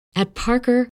At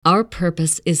Parker, our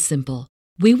purpose is simple.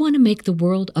 We want to make the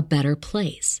world a better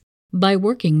place by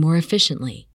working more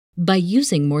efficiently, by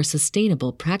using more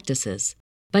sustainable practices,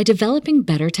 by developing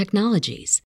better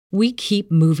technologies. We keep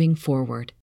moving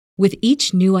forward. With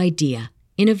each new idea,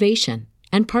 innovation,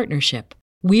 and partnership,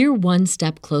 we're one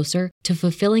step closer to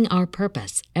fulfilling our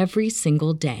purpose every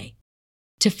single day.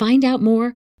 To find out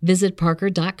more, visit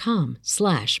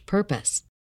parker.com/purpose.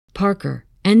 Parker,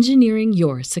 engineering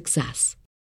your success.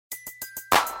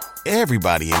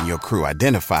 Everybody in your crew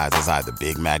identifies as either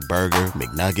Big Mac Burger,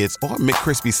 McNuggets, or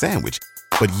McCrispy Sandwich.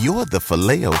 But you're the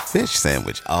Filet-O-Fish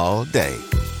Sandwich all day.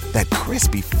 That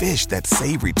crispy fish, that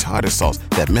savory tartar sauce,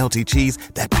 that melty cheese,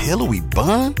 that pillowy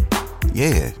bun.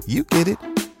 Yeah, you get it.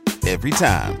 Every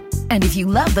time. And if you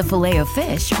love the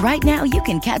Filet-O-Fish, right now you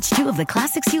can catch 2 of the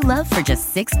classics you love for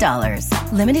just $6.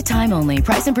 Limited time only.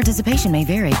 Price and participation may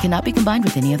vary. Cannot be combined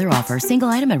with any other offer. Single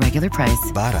item at regular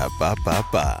price.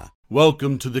 Ba-da-ba-ba-ba.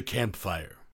 Welcome to the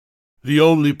campfire, the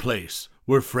only place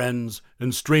where friends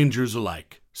and strangers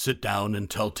alike sit down and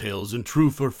tell tales in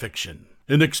truth or fiction,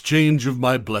 in exchange of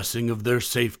my blessing of their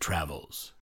safe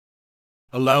travels.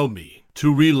 Allow me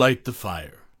to relight the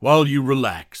fire while you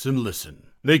relax and listen.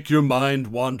 Make your mind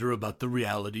wander about the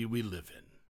reality we live in.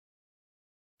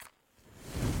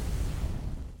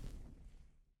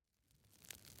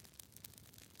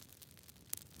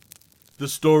 The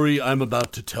story I'm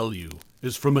about to tell you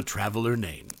is from a traveler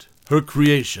named Her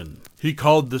Creation. He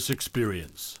called this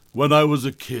experience, "When I was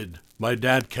a kid, my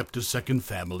dad kept a second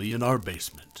family in our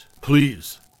basement."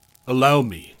 Please, allow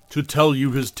me to tell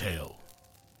you his tale.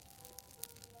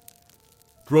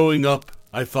 Growing up,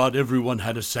 I thought everyone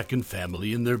had a second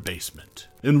family in their basement.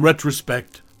 In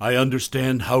retrospect, I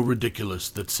understand how ridiculous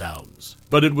that sounds,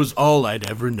 but it was all I'd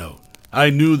ever known. I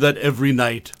knew that every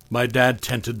night, my dad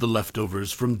tented the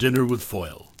leftovers from dinner with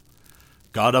foil,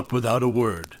 got up without a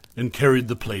word, and carried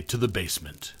the plate to the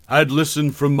basement. I'd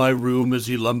listen from my room as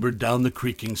he lumbered down the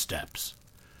creaking steps,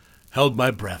 held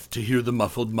my breath to hear the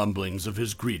muffled mumblings of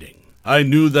his greeting. I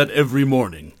knew that every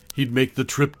morning he'd make the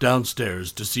trip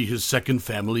downstairs to see his second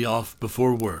family off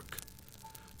before work,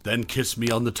 then kiss me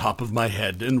on the top of my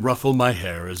head and ruffle my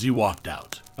hair as he walked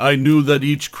out. I knew that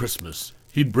each Christmas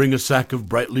he'd bring a sack of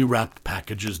brightly wrapped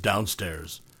packages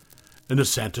downstairs, in a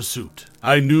Santa suit.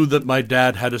 I knew that my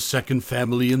dad had a second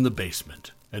family in the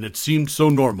basement, and it seemed so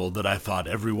normal that I thought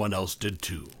everyone else did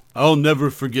too. I'll never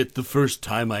forget the first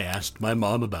time I asked my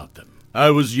mom about them.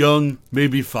 I was young,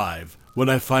 maybe 5, when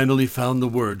I finally found the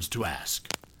words to ask.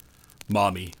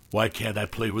 "Mommy, why can't I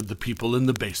play with the people in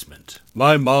the basement?"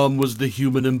 My mom was the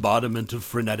human embodiment of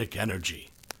frenetic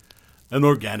energy, an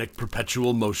organic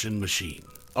perpetual motion machine,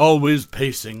 always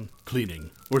pacing,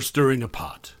 cleaning, or stirring a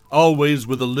pot. Always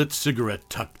with a lit cigarette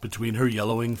tucked between her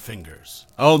yellowing fingers.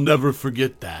 I'll never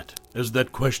forget that, as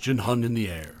that question hung in the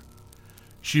air.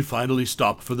 She finally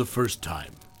stopped for the first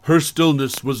time. Her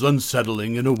stillness was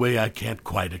unsettling in a way I can't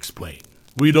quite explain.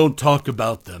 "We don't talk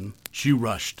about them," she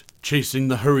rushed, chasing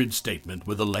the hurried statement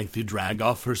with a lengthy drag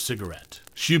off her cigarette.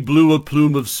 She blew a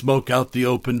plume of smoke out the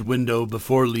opened window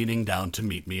before leaning down to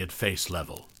meet me at face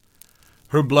level,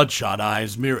 her bloodshot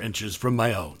eyes mere inches from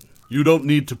my own. "You don't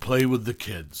need to play with the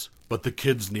kids, but the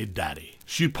kids need Daddy."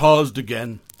 She paused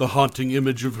again, the haunting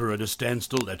image of her at a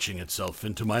standstill etching itself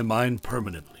into my mind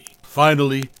permanently.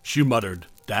 Finally, she muttered,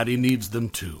 "Daddy needs them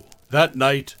too." That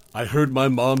night, I heard my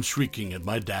mom shrieking at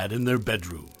my dad in their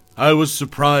bedroom. I was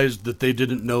surprised that they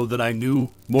didn't know that I knew,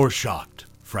 more shocked,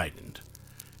 frightened,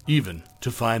 even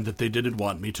to find that they didn't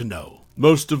want me to know.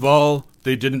 Most of all,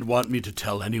 they didn't want me to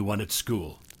tell anyone at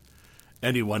school.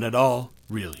 Anyone at all,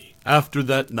 really. After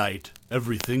that night,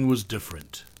 everything was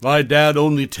different. My dad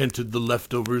only tented the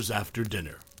leftovers after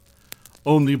dinner,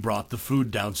 only brought the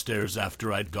food downstairs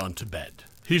after I'd gone to bed.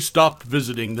 He stopped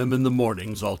visiting them in the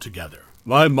mornings altogether.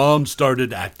 My mom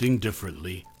started acting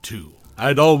differently, too.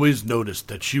 I'd always noticed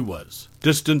that she was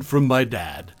distant from my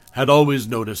dad, had always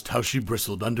noticed how she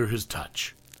bristled under his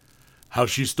touch, how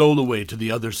she stole away to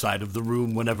the other side of the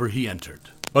room whenever he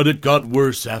entered. But it got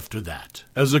worse after that.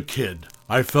 As a kid,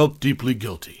 I felt deeply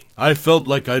guilty. I felt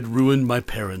like I'd ruined my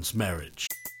parents' marriage.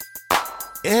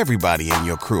 Everybody in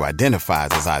your crew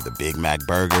identifies as either Big Mac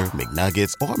Burger,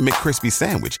 McNuggets, or McCrispy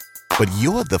Sandwich. But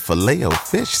you're the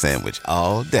Filet-O-Fish Sandwich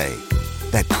all day.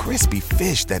 That crispy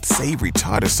fish, that savory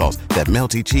tartar sauce, that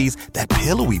melty cheese, that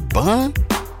pillowy bun.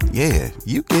 Yeah,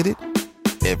 you get it.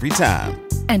 Every time.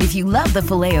 And if you love the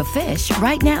Filet-O-Fish,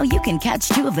 right now you can catch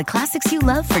 2 of the classics you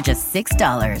love for just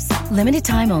 $6. Limited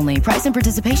time only. Price and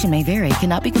participation may vary.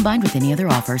 Cannot be combined with any other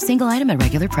offer. Single item at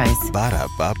regular price.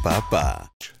 Ba-da-ba-ba-ba.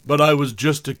 But I was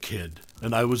just a kid,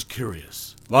 and I was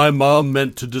curious. My mom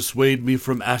meant to dissuade me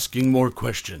from asking more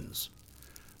questions,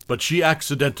 but she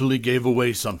accidentally gave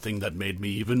away something that made me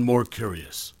even more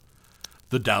curious.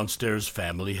 The downstairs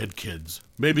family had kids,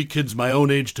 maybe kids my own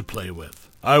age to play with.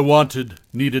 I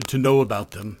needed to know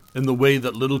about them in the way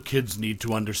that little kids need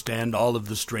to understand all of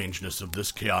the strangeness of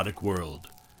this chaotic world.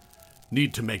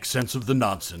 Need to make sense of the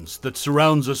nonsense that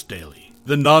surrounds us daily.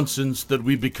 The nonsense that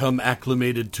we become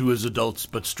acclimated to as adults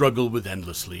but struggle with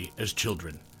endlessly as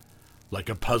children. Like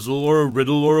a puzzle or a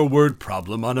riddle or a word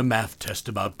problem on a math test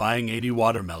about buying 80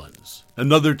 watermelons.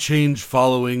 Another change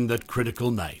following that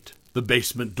critical night. The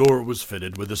basement door was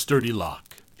fitted with a sturdy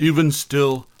lock. Even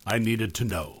still, I needed to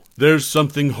know. There's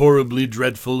something horribly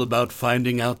dreadful about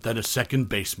finding out that a second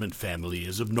basement family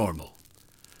is abnormal.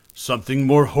 Something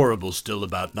more horrible still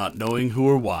about not knowing who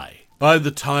or why. By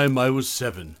the time I was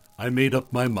 7, I made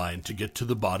up my mind to get to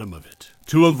the bottom of it.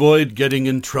 To avoid getting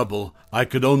in trouble, I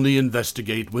could only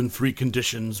investigate when 3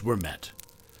 conditions were met.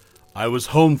 I was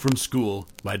home from school,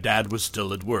 my dad was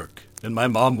still at work, and my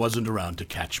mom wasn't around to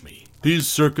catch me. These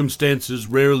circumstances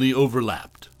rarely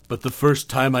overlapped, but the first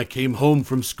time I came home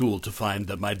from school to find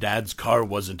that my dad's car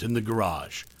wasn't in the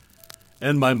garage,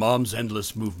 and my mom's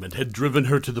endless movement had driven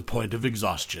her to the point of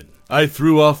exhaustion, I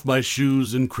threw off my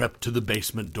shoes and crept to the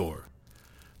basement door.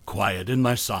 Quiet in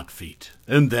my sock feet.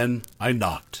 And then I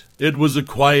knocked. It was a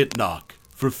quiet knock,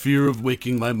 for fear of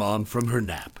waking my mom from her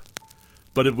nap.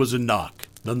 But it was a knock,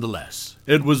 nonetheless.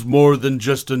 It was more than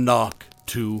just a knock,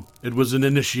 too. It was an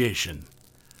initiation.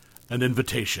 An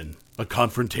invitation. A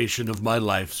confrontation of my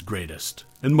life's greatest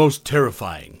and most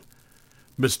terrifying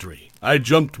mystery. I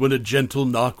jumped when a gentle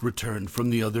knock returned from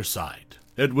the other side.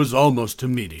 It was almost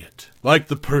immediate, like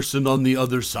the person on the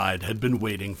other side had been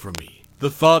waiting for me. The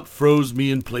thought froze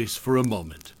me in place for a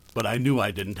moment, but I knew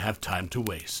I didn't have time to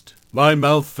waste. My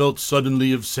mouth felt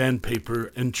suddenly of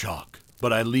sandpaper and chalk,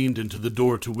 but I leaned into the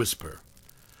door to whisper.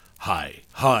 Hi.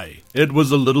 It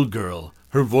was a little girl,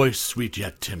 her voice sweet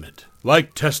yet timid,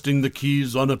 like testing the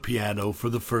keys on a piano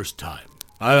for the first time.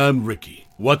 I'm Ricky.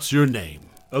 What's your name?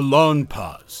 A long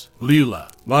pause.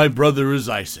 Leela. My brother is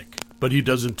Isaac, but he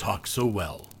doesn't talk so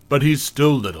well. But he's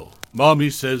still little.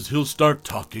 Mommy says he'll start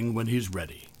talking when he's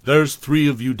ready. There's 3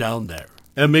 of you down there.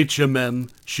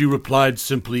 MHMM, she replied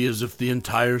simply as if the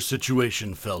entire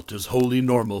situation felt as wholly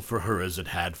normal for her as it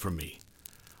had for me.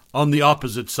 On the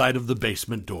opposite side of the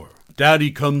basement door. Daddy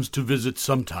comes to visit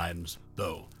sometimes,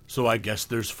 though, so I guess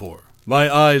there's 4.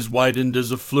 My eyes widened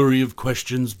as a flurry of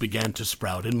questions began to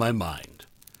sprout in my mind.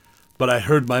 But I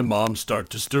heard my mom start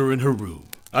to stir in her room.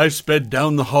 I sped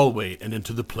down the hallway and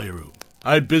into the playroom.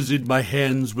 I busied my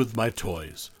hands with my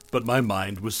toys, but my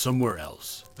mind was somewhere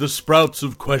else. The sprouts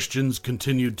of questions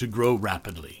continued to grow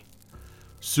rapidly,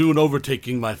 soon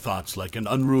overtaking my thoughts like an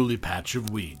unruly patch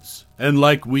of weeds. And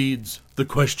like weeds, the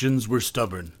questions were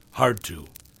stubborn,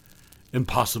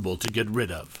 impossible to get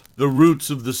rid of. The roots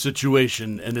of the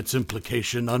situation and its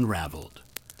implication unraveled,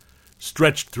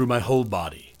 stretched through my whole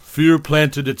body. Fear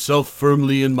planted itself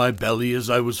firmly in my belly as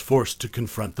I was forced to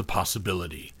confront the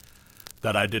possibility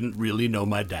that I didn't really know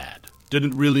my dad.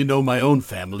 Didn't really know my own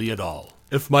family at all.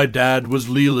 If my dad was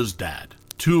Leela's dad,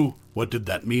 too, what did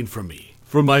that mean for me?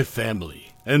 For my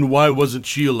family? And why wasn't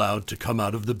she allowed to come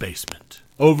out of the basement?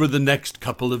 Over the next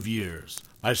couple of years,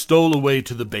 I stole away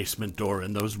to the basement door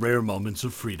in those rare moments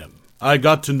of freedom. I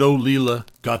got to know Leela,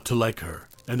 got to like her,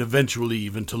 and eventually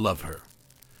even to love her.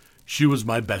 She was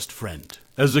my best friend.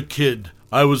 As a kid,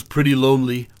 I was pretty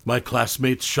lonely. My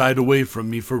classmates shied away from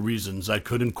me for reasons I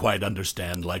couldn't quite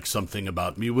understand, like something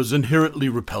about me was inherently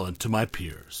repellent to my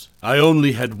peers. I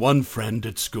only had one friend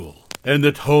at school, and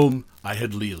at home I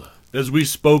had Leela. As we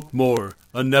spoke more,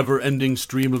 a never-ending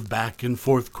stream of back and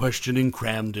forth questioning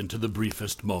crammed into the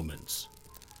briefest moments.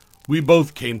 We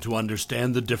both came to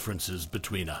understand the differences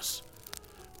between us,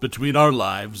 between our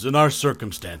lives and our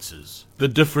circumstances. The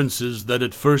differences that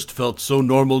at first felt so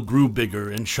normal grew bigger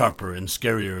and sharper and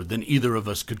scarier than either of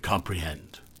us could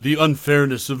comprehend. The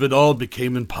unfairness of it all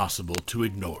became impossible to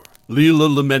ignore.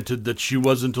 Leela lamented that she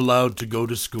wasn't allowed to go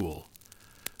to school,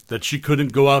 that she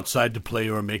couldn't go outside to play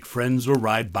or make friends or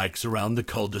ride bikes around the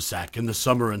cul-de-sac in the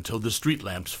summer until the street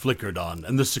lamps flickered on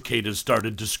and the cicadas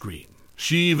started to scream.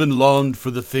 She even longed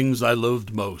for the things I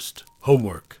loathed most: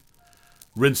 homework,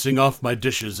 rinsing off my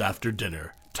dishes after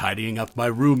dinner, tidying up my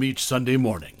room each Sunday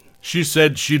morning. She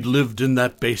said she'd lived in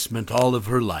that basement all of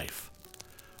her life,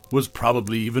 was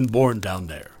probably even born down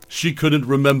there. She couldn't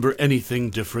remember anything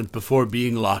different before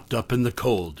being locked up in the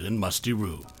cold and musty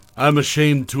room. I'm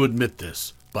ashamed to admit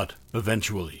this, but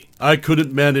eventually, I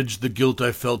couldn't manage the guilt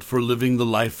I felt for living the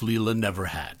life Leela never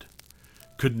had,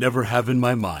 could never have in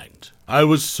my mind. I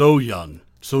was so young,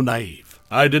 so naive.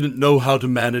 I didn't know how to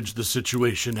manage the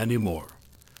situation anymore.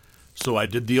 So I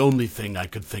did the only thing I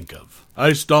could think of.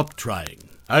 I stopped trying.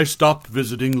 I stopped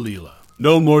visiting Leela.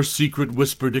 No more secret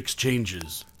whispered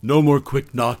exchanges. No more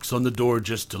quick knocks on the door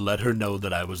just to let her know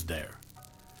that I was there.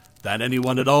 That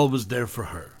anyone at all was there for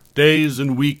her. Days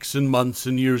and weeks and months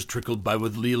and years trickled by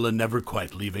with Leela never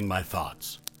quite leaving my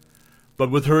thoughts. But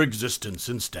with her existence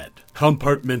instead,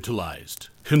 compartmentalized,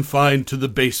 confined to the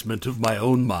basement of my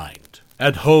own mind.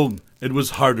 At home, it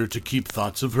was harder to keep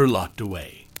thoughts of her locked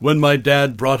away. When my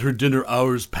dad brought her dinner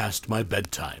hours past my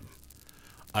bedtime,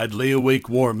 I'd lay awake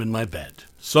warm in my bed.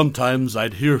 Sometimes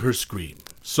I'd hear her scream.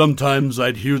 Sometimes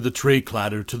I'd hear the tray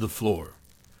clatter to the floor,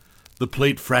 the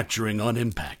plate fracturing on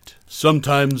impact.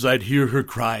 Sometimes I'd hear her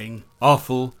crying,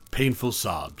 awful, painful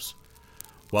sobs,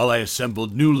 while I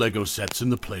assembled new Lego sets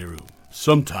in the playroom.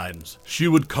 Sometimes she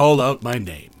would call out my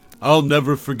name. I'll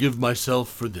never forgive myself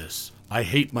for this. I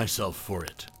hate myself for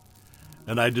it.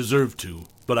 And I deserve to,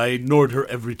 but I ignored her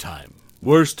every time.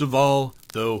 Worst of all,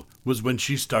 though, was when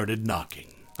she started knocking.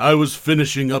 I was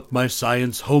finishing up my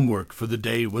science homework for the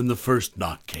day when the first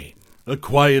knock came. A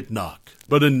quiet knock,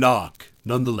 but a knock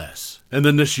nonetheless. An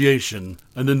initiation,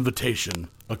 an invitation,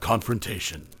 a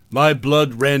confrontation. My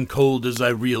blood ran cold as I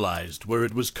realized where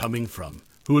it was coming from,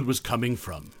 who it was coming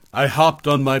from. I hopped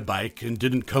on my bike and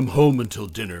didn't come home until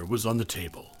dinner was on the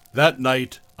table. That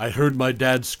night, I heard my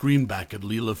dad scream back at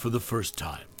Leela for the first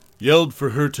time. Yelled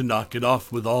for her to knock it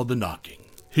off with all the knocking.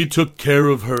 He took care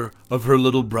of her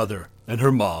little brother, and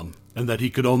her mom, and that he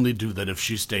could only do that if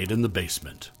she stayed in the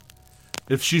basement.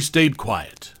 If she stayed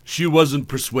quiet. She wasn't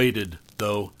persuaded,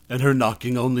 though, and her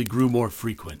knocking only grew more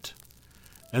frequent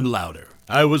and louder.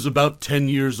 I was about 10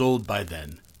 years old by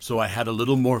then, so I had a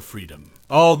little more freedom.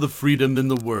 All the freedom in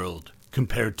the world,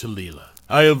 compared to Leela.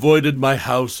 I avoided my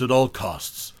house at all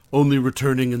costs, only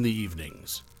returning in the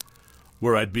evenings,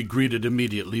 where I'd be greeted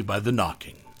immediately by the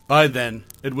knocking. By then,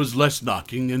 it was less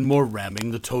knocking and more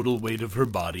ramming the total weight of her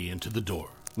body into the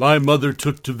door. My mother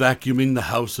took to vacuuming the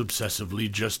house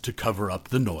obsessively just to cover up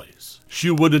the noise.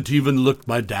 She wouldn't even look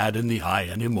my dad in the eye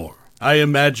anymore. I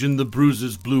imagined the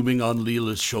bruises blooming on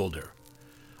Leela's shoulder,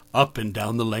 up and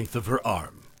down the length of her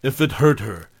arm. If it hurt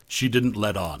her, she didn't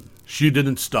let on. She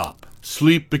didn't stop.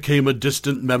 Sleep became a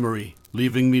distant memory,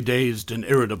 leaving me dazed and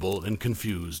irritable and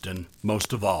confused and,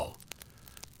 most of all,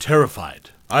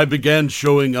 terrified. I began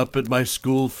showing up at my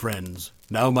school friends,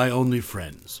 now my only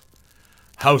friends,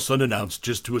 house unannounced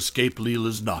just to escape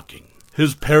Leela's knocking.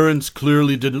 His parents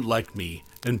clearly didn't like me,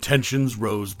 and tensions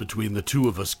rose between the two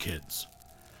of us kids,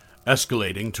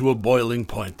 escalating to a boiling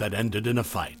point that ended in a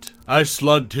fight. I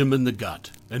slugged him in the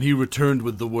gut, and he returned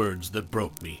with the words that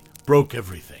broke me, broke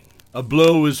everything. A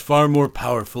blow is far more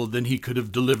powerful than he could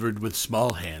have delivered with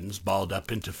small hands balled up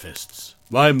into fists.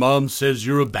 My mom says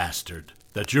you're a bastard,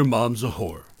 that your mom's a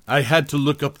whore. I had to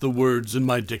look up the words in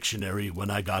my dictionary when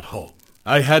I got home.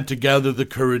 I had to gather the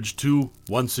courage to,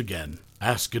 once again,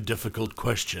 ask a difficult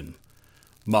question.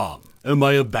 Mom, am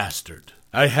I a bastard?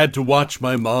 I had to watch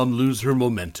my mom lose her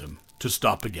momentum, to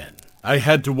stop again. I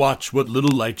had to watch what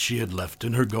little light she had left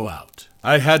in her go out.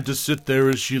 I had to sit there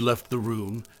as she left the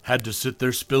room, had to sit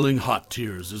there spilling hot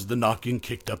tears as the knocking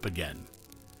kicked up again.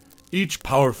 Each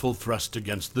powerful thrust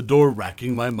against the door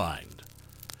racking my mind.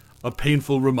 A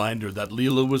painful reminder that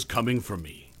Leela was coming for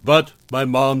me. But my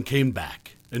mom came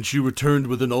back, and she returned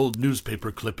with an old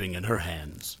newspaper clipping in her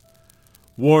hands.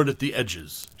 Worn at the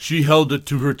edges, she held it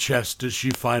to her chest as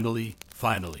she finally,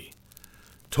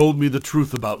 told me the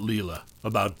truth about Leela,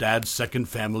 about Dad's second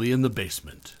family in the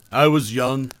basement. I was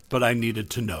young, but I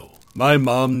needed to know. My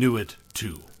mom knew it,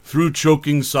 too. Through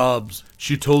choking sobs,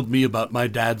 she told me about my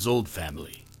dad's old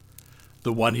family.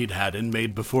 The one he'd had and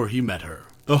made before he met her.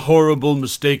 The horrible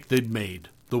mistake they'd made,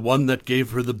 the one that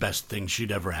gave her the best thing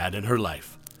she'd ever had in her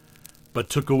life, but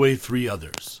took away 3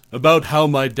 others. About how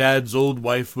my dad's old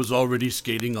wife was already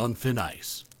skating on thin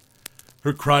ice.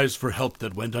 Her cries for help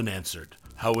that went unanswered.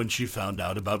 How when she found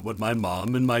out about what my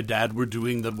mom and my dad were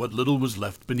doing, that what little was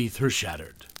left beneath her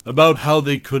shattered. About how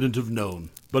they couldn't have known,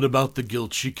 but about the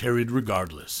guilt she carried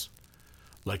regardless.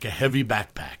 Like a heavy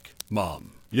backpack.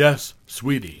 Mom. Yes,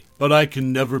 sweetie, but I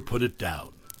can never put it down.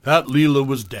 That Leela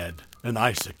was dead, and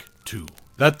Isaac, too.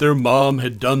 That their mom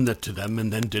had done that to them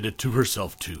and then did it to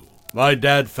herself, too. My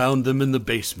dad found them in the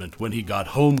basement when he got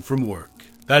home from work.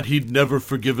 That he'd never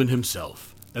forgiven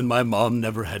himself, and my mom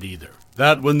never had either.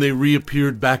 That when they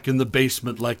reappeared back in the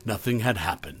basement like nothing had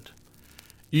happened,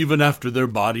 even after their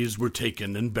bodies were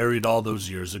taken and buried all those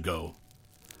years ago,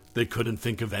 they couldn't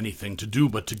think of anything to do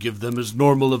but to give them as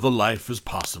normal of a life as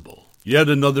possible. Yet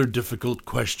another difficult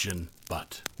question,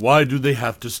 But why do they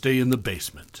have to stay in the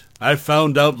basement? I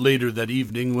found out later that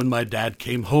evening when my dad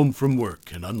came home from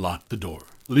work and unlocked the door.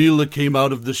 Leela came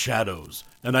out of the shadows,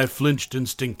 and I flinched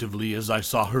instinctively as I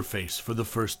saw her face for the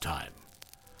first time.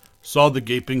 Saw the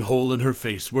gaping hole in her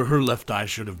face where her left eye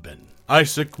should have been.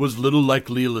 Isaac was little like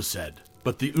Leela said,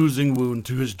 but the oozing wound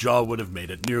to his jaw would have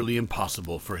made it nearly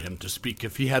impossible for him to speak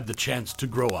if he had the chance to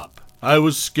grow up. I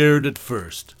was scared at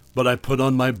first, but I put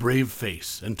on my brave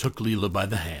face and took Leela by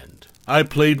the hand. I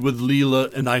played with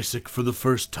Leela and Isaac for the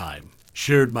first time,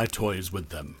 shared my toys with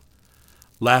them,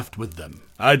 laughed with them.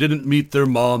 I didn't meet their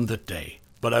mom that day,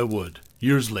 but I would,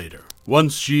 years later,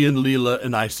 once she and Leela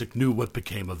and Isaac knew what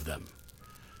became of them.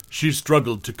 She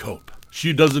struggled to cope.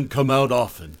 She doesn't come out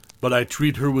often, but I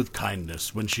treat her with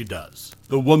kindness when she does.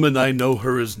 The woman I know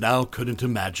her as now couldn't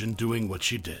imagine doing what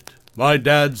she did. My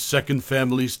dad's second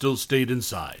family still stayed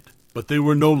inside, but they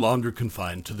were no longer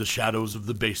confined to the shadows of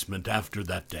the basement after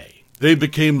that day. They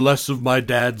became less of my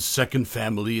dad's second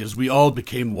family as we all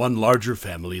became one larger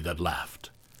family that laughed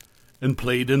and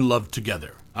played and loved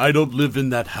together. I don't live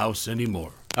in that house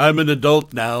anymore. I'm an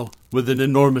adult now with an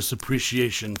enormous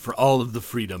appreciation for all of the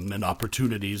freedom and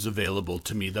opportunities available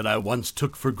to me that I once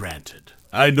took for granted.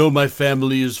 I know my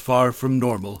family is far from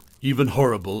normal, even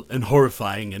horrible and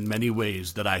horrifying in many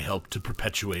ways that I helped to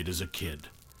perpetuate as a kid.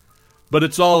 But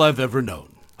it's all I've ever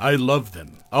known. I love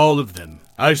them, all of them.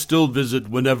 I still visit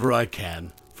whenever I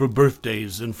can, for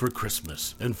birthdays and for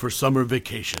Christmas and for summer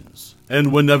vacations.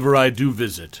 And whenever I do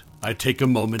visit, I take a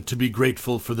moment to be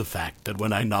grateful for the fact that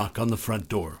when I knock on the front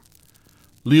door,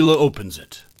 Leela opens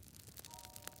it.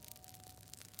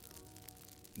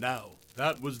 Now,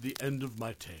 that was the end of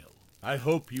my tale. I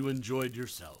hope you enjoyed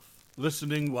yourself,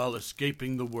 listening while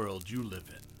escaping the world you live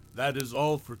in. That is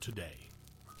all for today.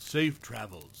 Safe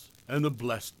travels and a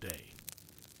blessed day.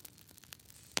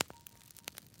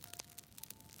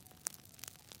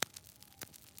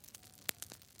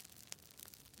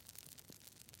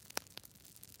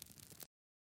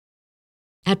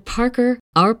 At Parker,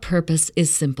 our purpose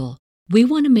is simple. We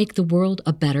want to make the world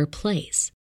a better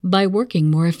place by working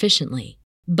more efficiently,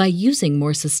 by using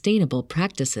more sustainable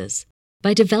practices,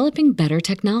 by developing better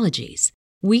technologies.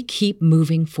 We keep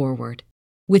moving forward.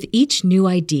 With each new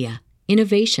idea,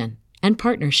 innovation, and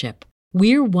partnership,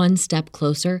 we're one step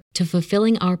closer to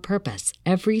fulfilling our purpose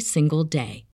every single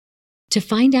day. To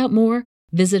find out more,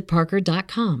 visit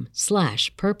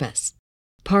parker.com/purpose.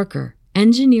 Parker,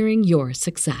 engineering your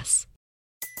success.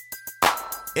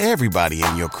 Everybody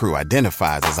in your crew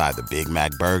identifies as either Big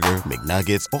Mac Burger,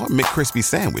 McNuggets, or McCrispy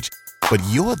Sandwich. But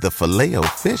you're the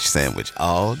Filet-O-Fish Sandwich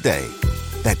all day.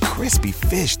 That crispy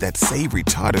fish, that savory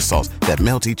tartar sauce, that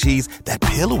melty cheese, that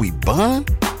pillowy bun.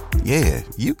 Yeah,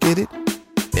 you get it.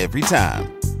 Every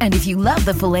time. And if you love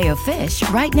the Filet-O-Fish,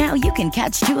 right now you can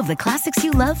catch two of the classics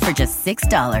you love for just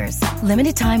 $6.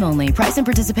 Limited time only. Price and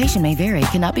participation may vary.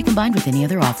 Cannot be combined with any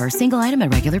other offer. Single item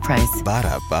at regular price.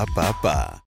 Ba-da-ba-ba-ba.